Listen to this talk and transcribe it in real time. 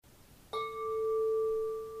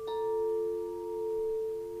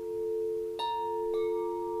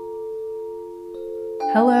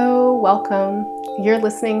Hello, welcome. You're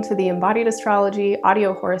listening to the Embodied Astrology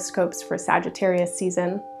audio horoscopes for Sagittarius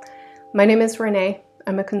season. My name is Renee.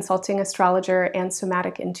 I'm a consulting astrologer and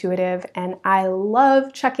somatic intuitive, and I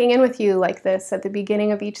love checking in with you like this at the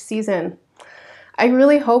beginning of each season. I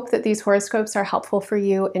really hope that these horoscopes are helpful for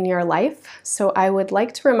you in your life, so I would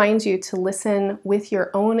like to remind you to listen with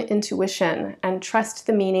your own intuition and trust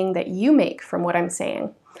the meaning that you make from what I'm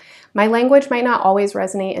saying. My language might not always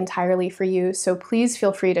resonate entirely for you, so please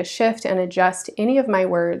feel free to shift and adjust any of my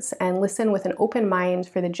words and listen with an open mind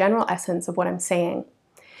for the general essence of what I'm saying.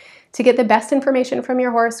 To get the best information from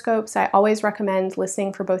your horoscopes, I always recommend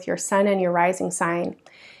listening for both your sun and your rising sign.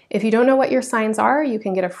 If you don't know what your signs are, you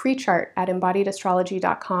can get a free chart at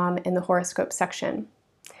embodiedastrology.com in the horoscope section.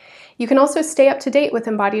 You can also stay up to date with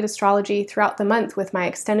Embodied Astrology throughout the month with my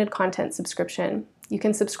extended content subscription. You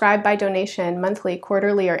can subscribe by donation monthly,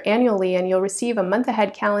 quarterly, or annually, and you'll receive a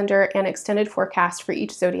month-ahead calendar and extended forecast for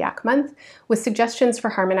each zodiac month with suggestions for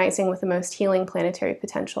harmonizing with the most healing planetary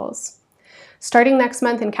potentials. Starting next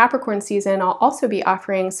month in Capricorn season, I'll also be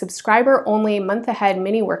offering subscriber-only month-ahead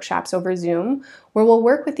mini workshops over Zoom, where we'll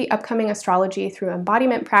work with the upcoming astrology through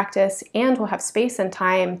embodiment practice, and we'll have space and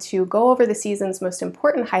time to go over the season's most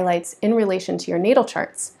important highlights in relation to your natal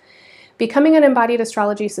charts. Becoming an Embodied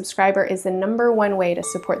Astrology subscriber is the #1 way to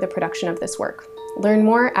support the production of this work. Learn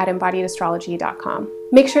more at embodiedastrology.com.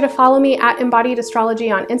 Make sure to follow me at Embodied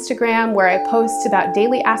Astrology on Instagram, where I post about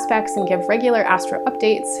daily aspects and give regular astro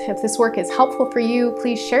updates. If this work is helpful for you,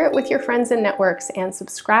 please share it with your friends and networks and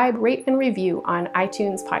subscribe, rate, and review on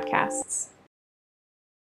iTunes podcasts.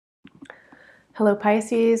 Hello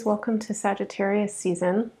Pisces, welcome to Sagittarius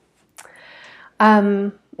season.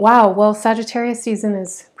 Wow, well, Sagittarius season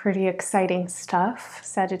is pretty exciting stuff.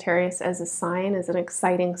 Sagittarius as a sign is an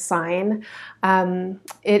exciting sign.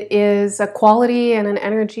 It is a quality and an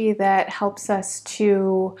energy that helps us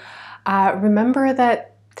to remember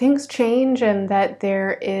that things change and that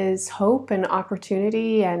there is hope and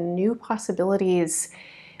opportunity and new possibilities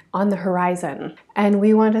on the horizon. And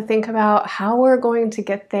we want to think about how we're going to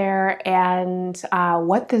get there and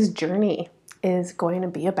what this journey is going to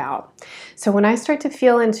be about. So when I start to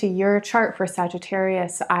feel into your chart for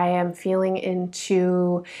Sagittarius, I am feeling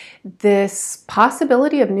into this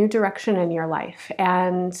possibility of new direction in your life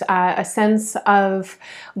and a sense of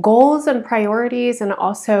goals and priorities, and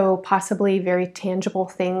also possibly very tangible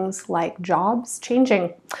things like jobs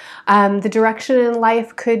changing. The direction in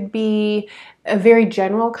life could be a very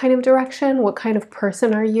general kind of direction. What kind of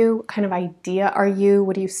person are you? What kind of idea are you?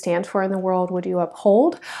 What do you stand for in the world? What do you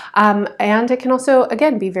uphold? And it can also,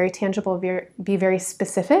 again, be very tangible, be very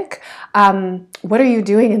specific. What are you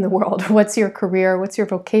doing in the world? What's your career? What's your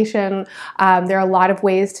vocation? There are a lot of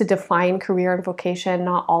ways to define career and vocation.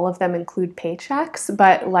 Not all of them include paychecks,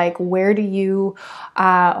 but like, where do you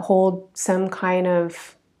hold some kind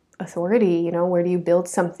of authority? You know, where do you build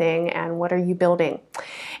something and what are you building?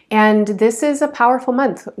 And this is a powerful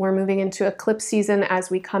month. We're moving into eclipse season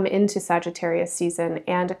as we come into Sagittarius season.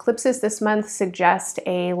 And eclipses this month suggest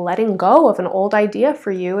a letting go of an old idea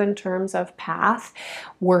for you in terms of path,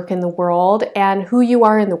 work in the world, and who you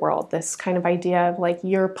are in the world. This kind of idea of like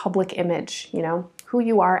your public image, you know, who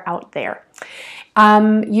you are out there.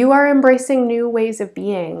 You are embracing new ways of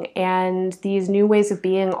being, and these new ways of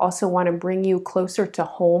being also want to bring you closer to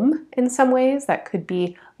home in some ways. That could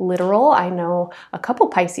be literal. I know a couple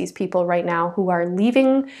Pisces people right now who are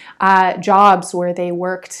leaving jobs where they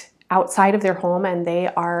worked outside of their home and they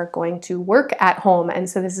are going to work at home. And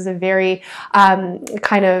so this is a very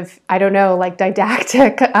kind of, I don't know, like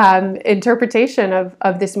didactic interpretation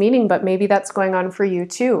of this meaning, but maybe that's going on for you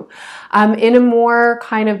too. In a more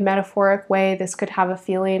kind of metaphoric way, this could have a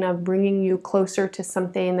feeling of bringing you closer to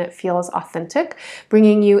something that feels authentic,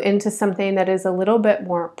 bringing you into something that is a little bit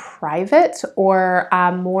more private or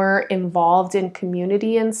more involved in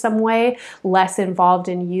community in some way, less involved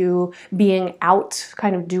in you being out,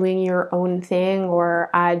 kind of doing your own thing, or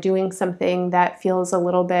doing something that feels a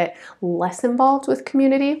little bit less involved with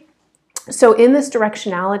community. So in this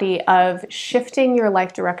directionality of shifting your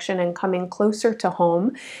life direction and coming closer to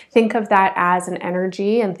home, think of that as an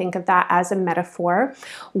energy and think of that as a metaphor.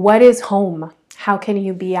 What is home? How can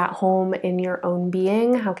you be at home in your own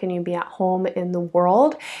being? How can you be at home in the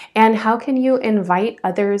world? And how can you invite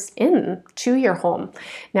others in to your home?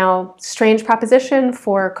 Now, strange proposition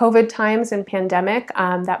for COVID times and pandemic.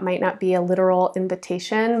 That might not be a literal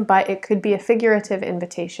invitation, but it could be a figurative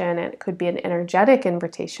invitation, and it could be an energetic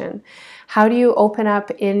invitation. How do you open up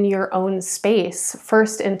in your own space,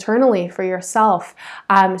 first internally for yourself,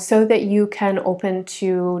 so that you can open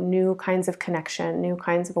to new kinds of connection, new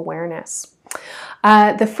kinds of awareness?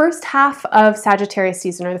 The first half of Sagittarius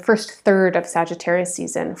season, or the first third of Sagittarius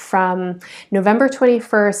season, from November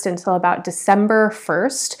 21st until about December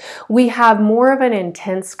 1st, we have more of an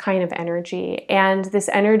intense kind of energy, and this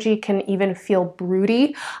energy can even feel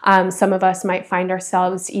broody. Some of us might find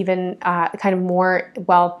ourselves even kind of more,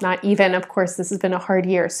 well, not even, of course, this has been a hard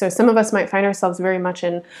year, so some of us might find ourselves very much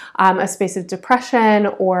in a space of depression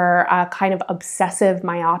or a kind of obsessive,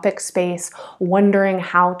 myopic space, wondering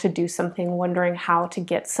how to do something, wondering how to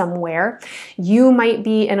get somewhere. You might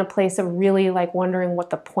be in a place of really like wondering what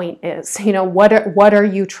the point is. You know, what are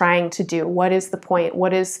you trying to do? What is the point?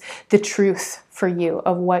 What is the truth for you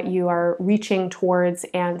of what you are reaching towards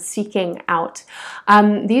and seeking out?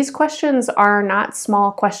 These questions are not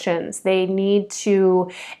small questions. They need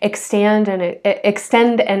to extend and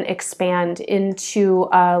expand into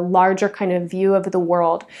a larger kind of view of the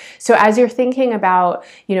world. So as you're thinking about,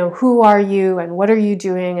 you know, who are you and what are you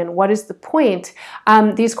doing and what is the point,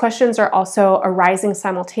 these questions are also arising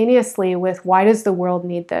simultaneously with why does the world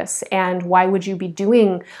need this, and why would you be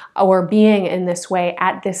doing or being in this way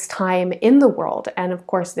at this time in the world? And of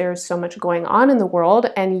course, there's so much going on in the world,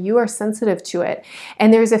 and you are sensitive to it.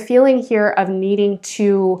 And there's a feeling here of needing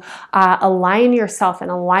to align yourself and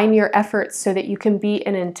align your efforts so that you can be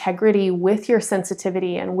in integrity with your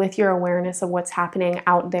sensitivity and with your awareness of what's happening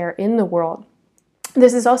out there in the world.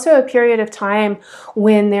 This is also a period of time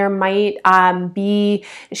when there might be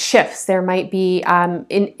shifts. There might be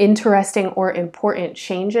interesting or important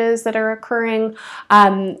changes that are occurring.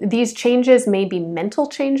 These changes may be mental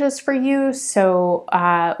changes for you, so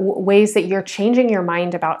ways that you're changing your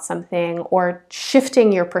mind about something or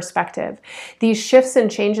shifting your perspective. These shifts and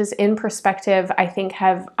changes in perspective, I think,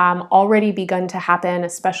 have already begun to happen,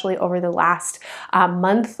 especially over the last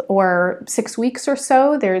month or 6 weeks or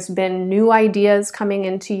so. There's been new ideas coming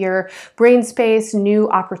into your brain space, new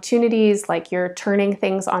opportunities, like you're turning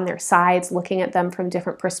things on their sides, looking at them from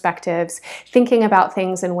different perspectives, thinking about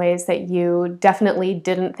things in ways that you definitely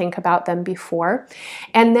didn't think about them before.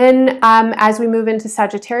 And then as we move into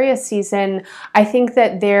Sagittarius season, I think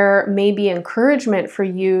that there may be encouragement for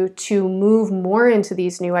you to move more into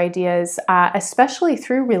these new ideas, especially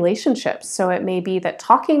through relationships. So it may be that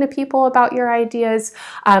talking to people about your ideas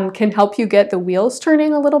can help you get the wheels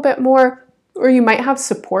turning a little bit more. Or you might have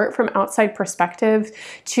support from outside perspective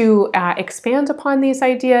to expand upon these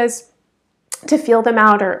ideas, to feel them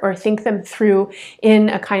out or think them through in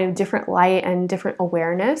a kind of different light and different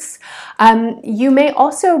awareness. You may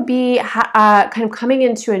also be kind of coming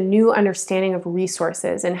into a new understanding of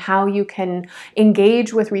resources and how you can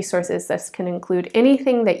engage with resources. This can include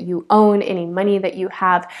anything that you own, any money that you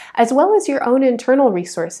have, as well as your own internal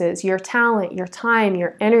resources, your talent, your time,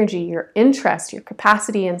 your energy, your interest, your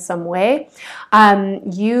capacity in some way.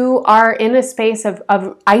 You are in a space of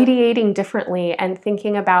ideating differently and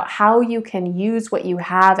thinking about how you can use what you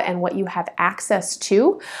have and what you have access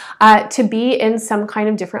to be in some kind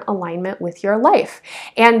of different alignment with your life.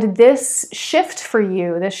 And this shift for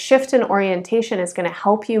you, this shift in orientation, is going to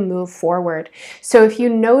help you move forward. So if you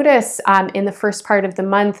notice in the first part of the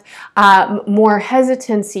month more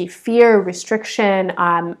hesitancy, fear, restriction,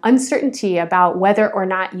 uncertainty about whether or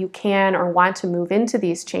not you can or want to move into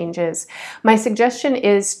these changes, my suggestion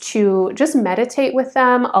is to just meditate with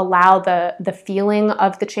them, allow the feeling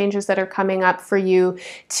of the changes that are coming up for you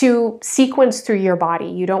to sequence through your body.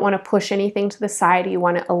 You don't want to push anything to the side. You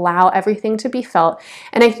want to allow everything to be felt.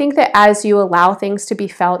 And I think that as you allow things to be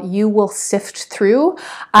felt, you will sift through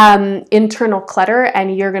internal clutter,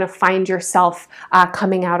 and you're going to find yourself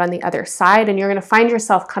coming out on the other side, and you're going to find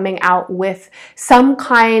yourself coming out with some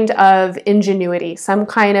kind of ingenuity, some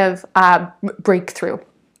kind of breakthrough.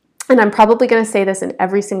 And I'm probably going to say this in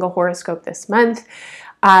every single horoscope this month.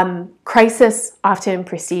 Crisis often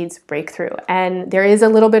precedes breakthrough, and there is a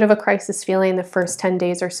little bit of a crisis feeling the first 10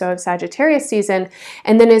 days or so of Sagittarius season,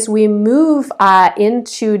 and then as we move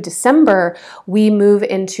into December, we move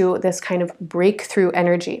into this kind of breakthrough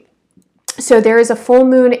energy. So there is a full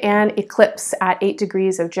moon and eclipse at 8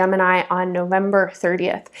 degrees of Gemini on November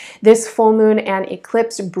 30th. This full moon and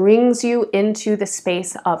eclipse brings you into the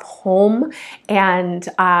space of home and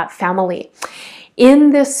family.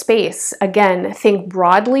 In this space, again, think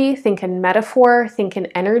broadly, think in metaphor, think in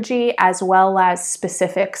energy, as well as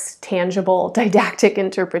specifics, tangible, didactic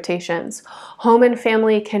interpretations. Home and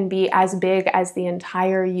family can be as big as the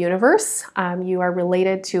entire universe. You are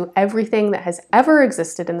related to everything that has ever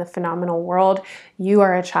existed in the phenomenal world. You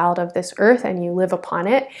are a child of this earth and you live upon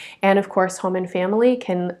it. And of course, home and family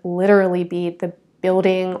can literally be the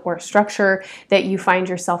building or structure that you find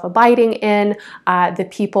yourself abiding in, the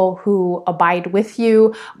people who abide with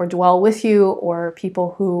you or dwell with you, or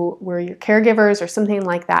people who were your caregivers or something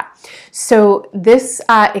like that. So this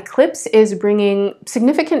eclipse is bringing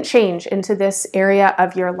significant change into this area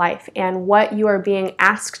of your life, and what you are being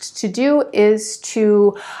asked to do is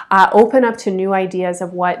to open up to new ideas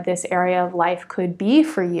of what this area of life could be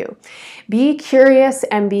for you. Be curious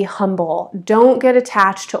and be humble. Don't get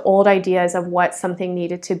attached to old ideas of what something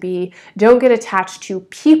needed to be. Don't get attached to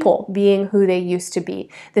people being who they used to be.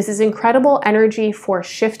 This is incredible energy for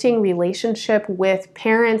shifting relationship with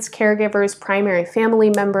parents, caregivers, primary family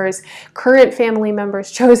members, current family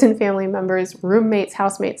members, chosen family members, roommates,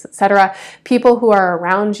 housemates, etc. People who are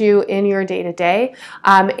around you in your day-to-day,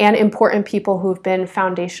 and important people who've been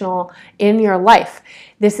foundational in your life.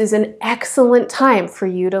 This is an excellent time for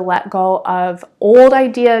you to let go of old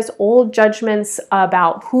ideas, old judgments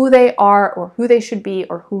about who they are or who they should be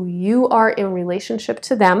or who you are in relationship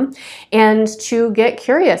to them, and to get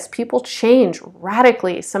curious. People change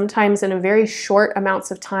radically, sometimes in a very short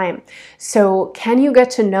amounts of time. So can you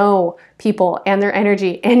get to know people and their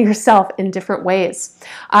energy and yourself in different ways?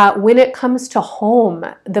 When it comes to home,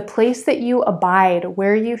 the place that you abide,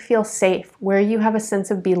 where you feel safe, where you have a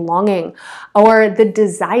sense of belonging, or the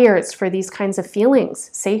desires for these kinds of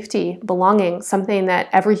feelings, safety, belonging, something that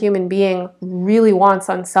every human being really wants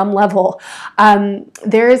on some level,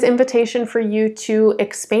 there is invitation for you to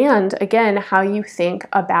expand, again, how you think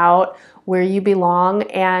about where you belong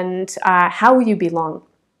and how you belong.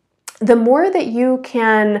 The more that you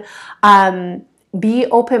can be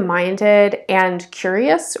open-minded and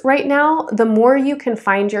curious right now, the more you can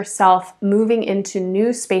find yourself moving into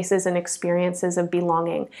new spaces and experiences of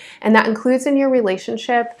belonging. And that includes in your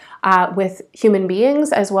relationship with human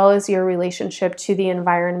beings, as well as your relationship to the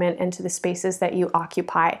environment and to the spaces that you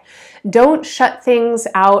occupy. Don't shut things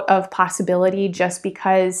out of possibility just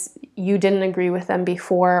because you didn't agree with them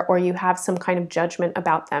before or you have some kind of judgment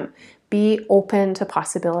about them. Be open to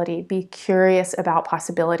possibility. Be curious about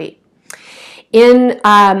possibility. In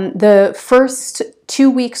the first 2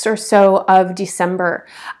 weeks or so of December,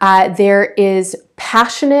 there is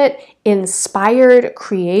passionate, inspired,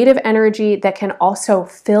 creative energy that can also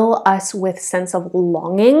fill us with sense of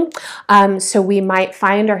longing. So we might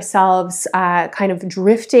find ourselves kind of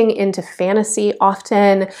drifting into fantasy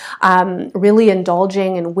often, really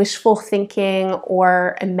indulging in wishful thinking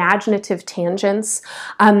or imaginative tangents.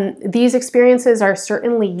 These experiences are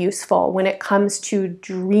certainly useful when it comes to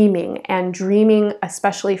dreaming, and dreaming,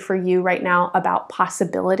 especially for you right now, about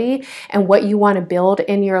possibility and what you want to build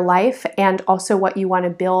in your life, and also what you want to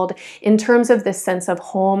build in terms of this sense of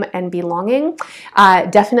home and belonging.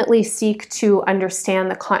 Definitely seek to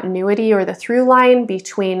understand the continuity or the through line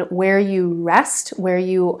between where you rest, where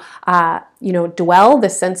you dwell, the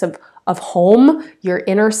sense of home, your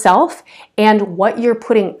inner self, and what you're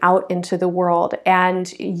putting out into the world,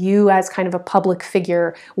 and you as kind of a public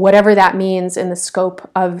figure, whatever that means in the scope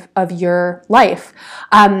of your life.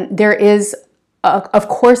 There is of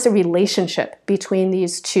course, a relationship between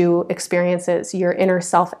these two experiences, your inner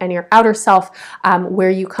self and your outer self, where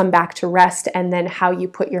you come back to rest, and then how you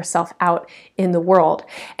put yourself out in the world.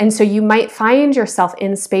 And so you might find yourself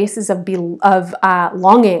in spaces of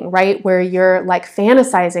longing, right? Where you're like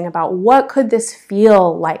fantasizing about, what could this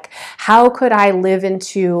feel like? How could I live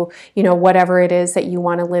into, whatever it is that you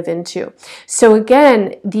want to live into? So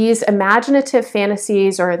again, these imaginative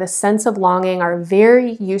fantasies or the sense of longing are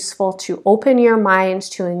very useful to open your mind,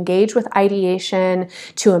 to engage with ideation,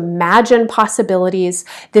 to imagine possibilities.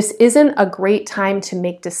 This isn't a great time to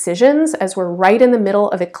make decisions, as we're right in the middle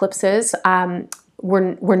of eclipses.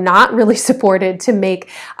 We're not really supported to make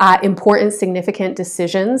important, significant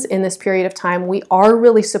decisions in this period of time. We are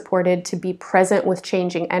really supported to be present with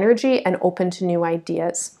changing energy and open to new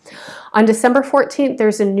ideas. On December 14th,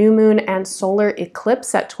 there's a new moon and solar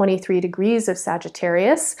eclipse at 23 degrees of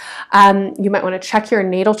Sagittarius. You might want to check your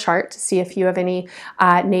natal chart to see if you have any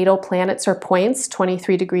natal planets or points,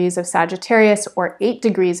 23 degrees of Sagittarius or 8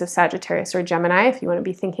 degrees of Sagittarius or Gemini, if you want to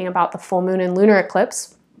be thinking about the full moon and lunar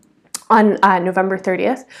eclipse on November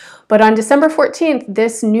 30th. But on December 14th,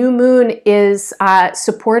 this new moon is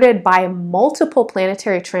supported by multiple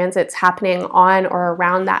planetary transits happening on or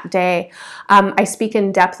around that day. I speak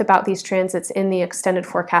in depth about these transits in the extended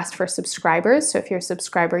forecast for subscribers. So if you're a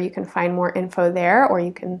subscriber, you can find more info there, or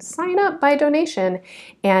you can sign up by donation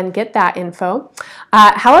and get that info.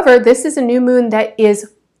 However, this is a new moon that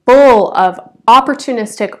is full of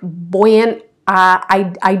opportunistic, buoyant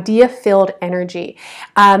idea-filled energy.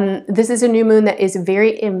 This is a new moon that is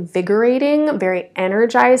very invigorating, very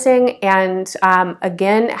energizing, and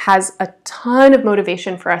again, has a ton of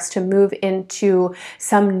motivation for us to move into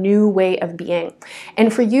some new way of being.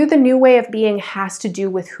 And for you, the new way of being has to do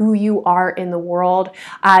with who you are in the world.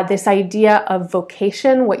 This idea of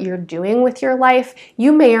vocation, what you're doing with your life.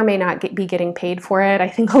 You may or may not be getting paid for it. I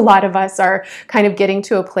think a lot of us are kind of getting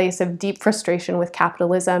to a place of deep frustration with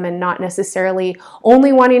capitalism and not necessarily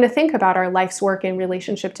only wanting to think about our life's work in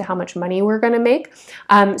relationship to how much money we're going to make.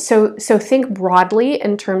 So think broadly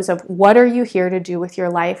in terms of what are you here to do with your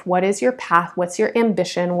life? What is your path? What's your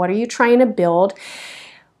ambition? What are you trying to build?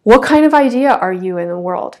 What kind of idea are you in the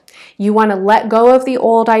world? You want to let go of the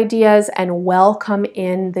old ideas and welcome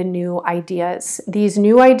in the new ideas. These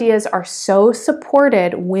new ideas are so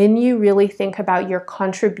supported when you really think about your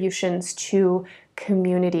contributions to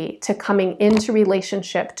community, to coming into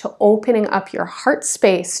relationship, to opening up your heart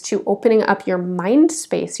space, to opening up your mind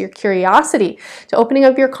space, your curiosity, to opening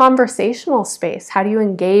up your conversational space. How do you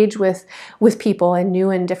engage with people in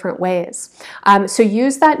new and different ways? So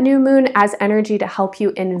use that new moon as energy to help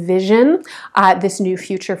you envision this new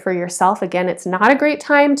future for yourself. Again, it's not a great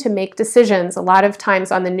time to make decisions. A lot of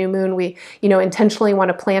times on the new moon, we intentionally want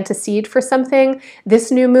to plant a seed for something.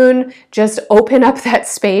 This new moon, just open up that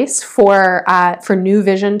space for new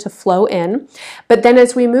vision to flow in. But then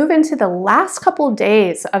as we move into the last couple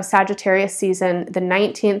days of Sagittarius season, the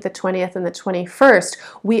 19th, the 20th, and the 21st,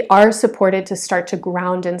 we are supported to start to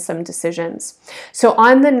ground in some decisions. So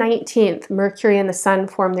on the 19th, Mercury and the Sun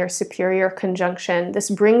form their superior conjunction. This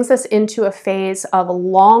brings us into a phase of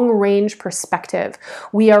long-range perspective.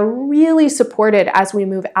 We are really supported as we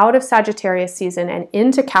move out of Sagittarius season and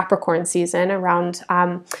into Capricorn season around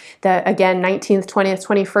the 19th, 20th,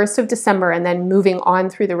 21st of December, and then moving on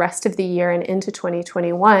through the rest of the year and into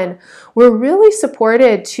 2021, we're really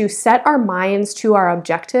supported to set our minds to our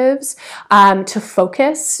objectives, to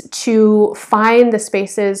focus, to find the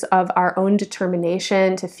spaces of our own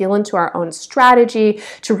determination, to feel into our own strategy,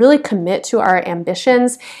 to really commit to our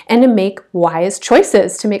ambitions, and to make wise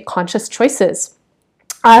choices, to make conscious choices.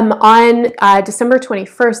 On December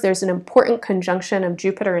 21st, there's an important conjunction of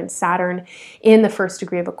Jupiter and Saturn in the first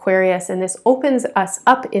degree of Aquarius, and this opens us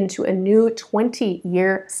up into a new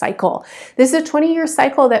 20-year cycle. This is a 20-year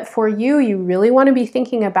cycle that for you really want to be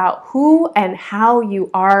thinking about who and how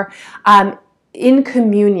you are in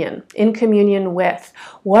communion with.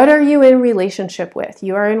 What are you in relationship with?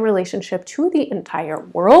 You are in relationship to the entire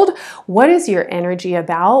world. What is your energy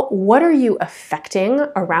about? What are you affecting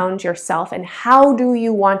around yourself? And how do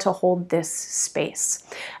you want to hold this space?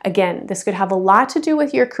 Again, this could have a lot to do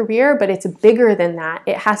with your career, but it's bigger than that.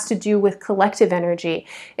 It has to do with collective energy.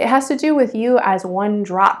 It has to do with you as one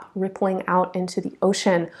drop rippling out into the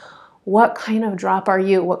ocean. What kind of drop are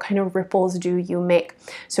you? What kind of ripples do you make?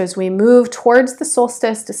 So as we move towards the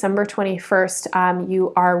solstice, December 21st,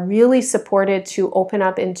 you are really supported to open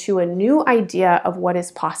up into a new idea of what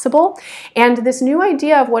is possible. And this new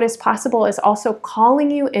idea of what is possible is also calling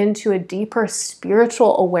you into a deeper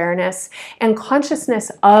spiritual awareness and consciousness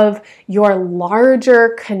of your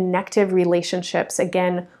larger connective relationships,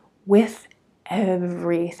 again, with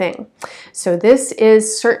everything. So this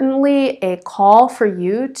is certainly a call for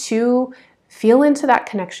you to feel into that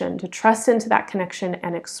connection, to trust into that connection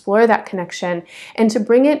and explore that connection, and to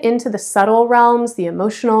bring it into the subtle realms, the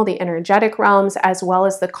emotional, the energetic realms, as well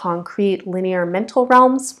as the concrete, linear, mental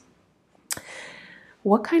realms.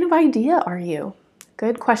 What kind of idea are you?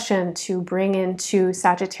 Good question to bring into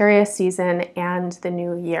Sagittarius season and the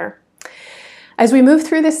new year. As we move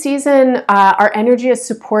through this season, our energy is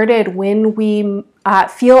supported when we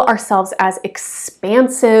feel ourselves as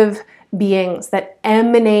expansive beings that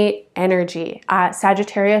emanate energy.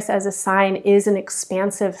 Sagittarius as a sign is an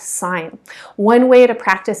expansive sign. One way to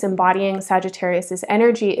practice embodying Sagittarius's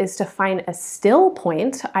energy is to find a still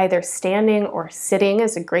point, either standing or sitting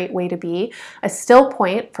is a great way to be, a still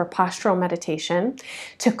point for postural meditation,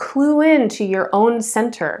 to clue in to your own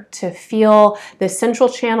center, to feel the central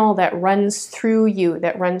channel that runs through you,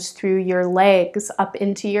 that runs through your legs, up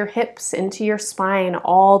into your hips, into your spine,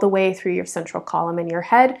 all the way through your central column in your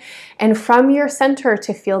head, and from your center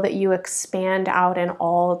to feel that you expand out in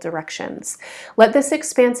all directions. Let this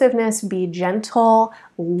expansiveness be gentle,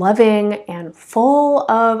 loving, and full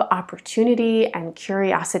of opportunity and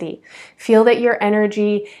curiosity. Feel that your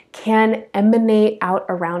energy can emanate out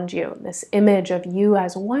around you. This image of you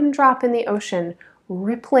as one drop in the ocean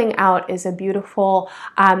rippling out is a beautiful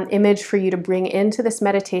image for you to bring into this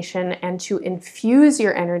meditation and to infuse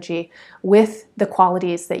your energy with the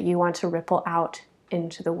qualities that you want to ripple out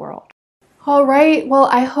into the world. All right, well,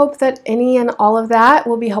 I hope that any and all of that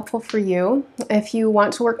will be helpful for you. If you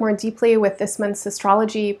want to work more deeply with this month's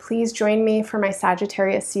astrology, please join me for my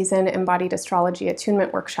Sagittarius season embodied astrology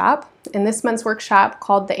attunement workshop. In this month's workshop,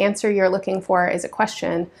 called The Answer You're Looking For is a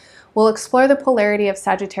Question, we'll explore the polarity of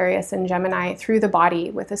Sagittarius and Gemini through the body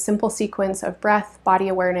with a simple sequence of breath, body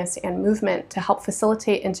awareness, and movement to help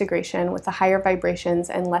facilitate integration with the higher vibrations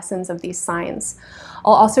and lessons of these signs.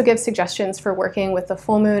 I'll also give suggestions for working with the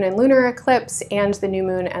full moon and lunar eclipse and the new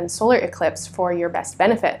moon and solar eclipse for your best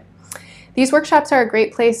benefit. These workshops are a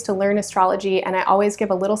great place to learn astrology, and I always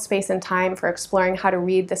give a little space and time for exploring how to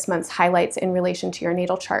read this month's highlights in relation to your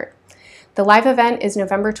natal chart. The live event is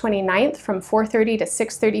November 29th from 4:30 to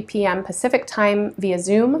 6:30 p.m. Pacific time via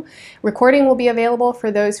Zoom. Recording will be available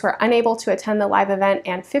for those who are unable to attend the live event,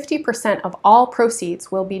 and 50% of all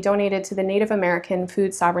proceeds will be donated to the Native American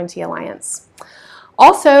Food Sovereignty Alliance.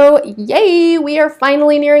 Also, yay, we are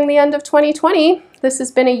finally nearing the end of 2020. This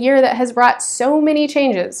has been a year that has brought so many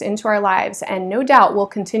changes into our lives, and no doubt will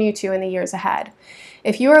continue to in the years ahead.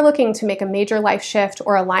 If you are looking to make a major life shift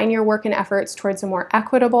or align your work and efforts towards a more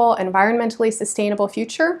equitable, environmentally sustainable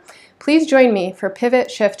future, please join me for Pivot,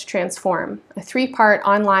 Shift, Transform, a 3-part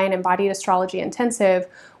online embodied astrology intensive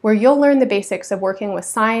where you'll learn the basics of working with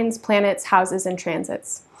signs, planets, houses, and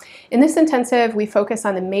transits. In this intensive, we focus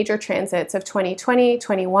on the major transits of 2020,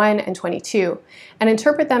 21, and 22, and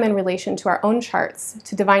interpret them in relation to our own charts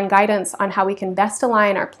to divine guidance on how we can best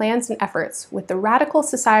align our plans and efforts with the radical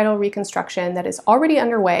societal reconstruction that is already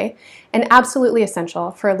underway and absolutely essential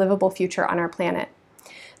for a livable future on our planet.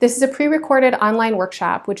 This is a pre-recorded online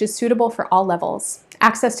workshop which is suitable for all levels.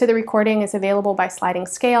 Access to the recording is available by sliding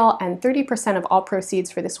scale, and 30% of all proceeds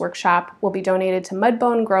for this workshop will be donated to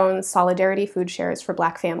Mudbone Grown Solidarity Food Shares for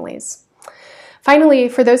Black families. Finally,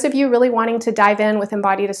 for those of you really wanting to dive in with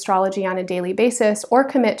embodied astrology on a daily basis or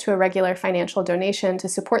commit to a regular financial donation to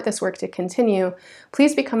support this work to continue,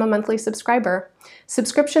 please become a monthly subscriber.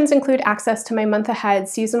 Subscriptions include access to my month ahead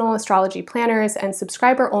seasonal astrology planners and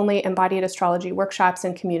subscriber-only embodied astrology workshops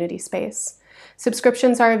and community space.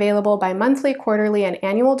 Subscriptions are available by monthly, quarterly, and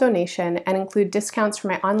annual donation and include discounts for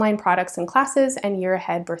my online products and classes and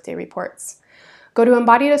year-ahead birthday reports. Go to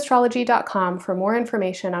embodiedastrology.com for more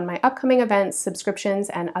information on my upcoming events, subscriptions,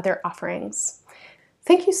 and other offerings.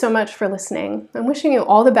 Thank you so much for listening. I'm wishing you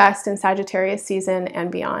all the best in Sagittarius season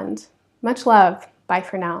and beyond. Much love. Bye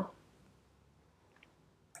for now.